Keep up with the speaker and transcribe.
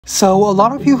So a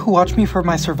lot of you who watch me for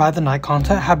my Survive the Night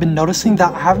content have been noticing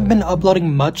that I haven't been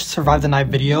uploading much Survive the Night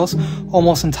videos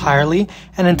almost entirely,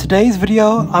 and in today's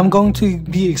video I'm going to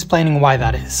be explaining why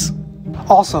that is.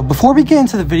 Also, before we get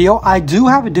into the video, I do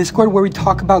have a Discord where we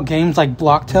talk about games like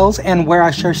Block Tales and where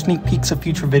I share sneak peeks of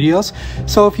future videos,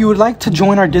 so if you would like to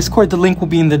join our Discord, the link will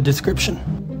be in the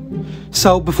description.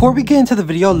 So before we get into the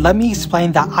video, let me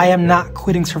explain that I am not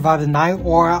quitting Survive the Night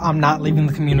or I'm not leaving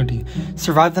the community.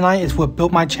 Survive the Night is what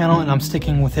built my channel and I'm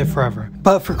sticking with it forever.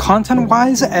 But for content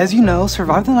wise, as you know,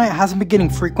 Survive the Night hasn't been getting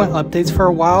frequent updates for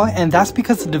a while, and that's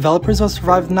because the developers of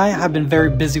Survive the Night have been very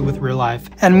busy with real life.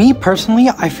 And me personally,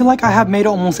 I feel like I have made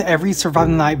almost every Survive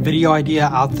the Night video idea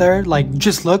out there. Like,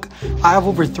 just look, I have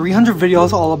over 300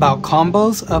 videos all about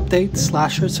combos, updates,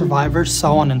 slashers, survivors,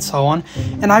 so on and so on.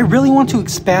 And I really want to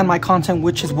expand my content,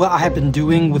 which is what I have been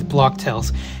doing with Block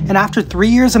Tales. And after 3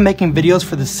 years of making videos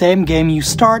for the same game, you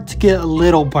start to get a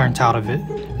little burnt out of it.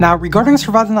 Now, regarding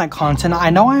Survive the Night content, I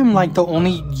know I am like the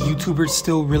only YouTuber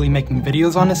still really making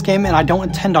videos on this game, and I don't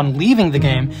intend on leaving the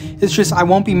game. It's just I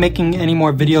won't be making any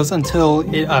more videos until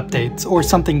it updates or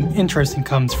something interesting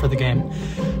comes for the game.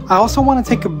 I also want to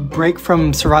take a break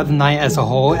from Survive the Night as a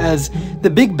whole, as the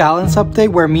big balance update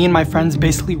where me and my friends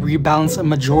basically rebalanced a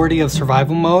majority of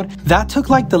survival mode, that took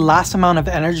like the last amount of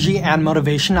energy and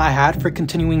motivation I had for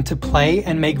continuing to play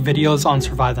and make videos on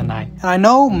Survive the Night. And I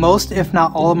know most, if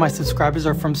not all, of my subscribers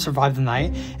are from Survive the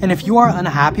Night, and if you are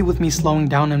unhappy with me slowing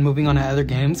down and moving on to other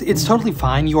games, it's totally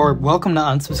fine. You are welcome to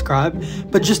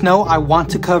unsubscribe, but just know I want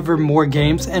to cover more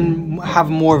games and have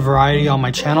more variety on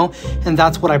my channel, and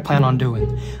that's what I plan on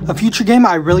doing. A future game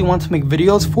I really want to make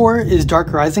videos for is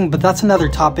Dark Rising, but that's another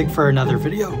topic for another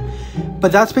video.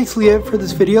 But that's basically it for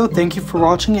this video. Thank you for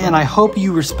watching, and I hope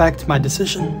you respect my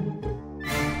decision.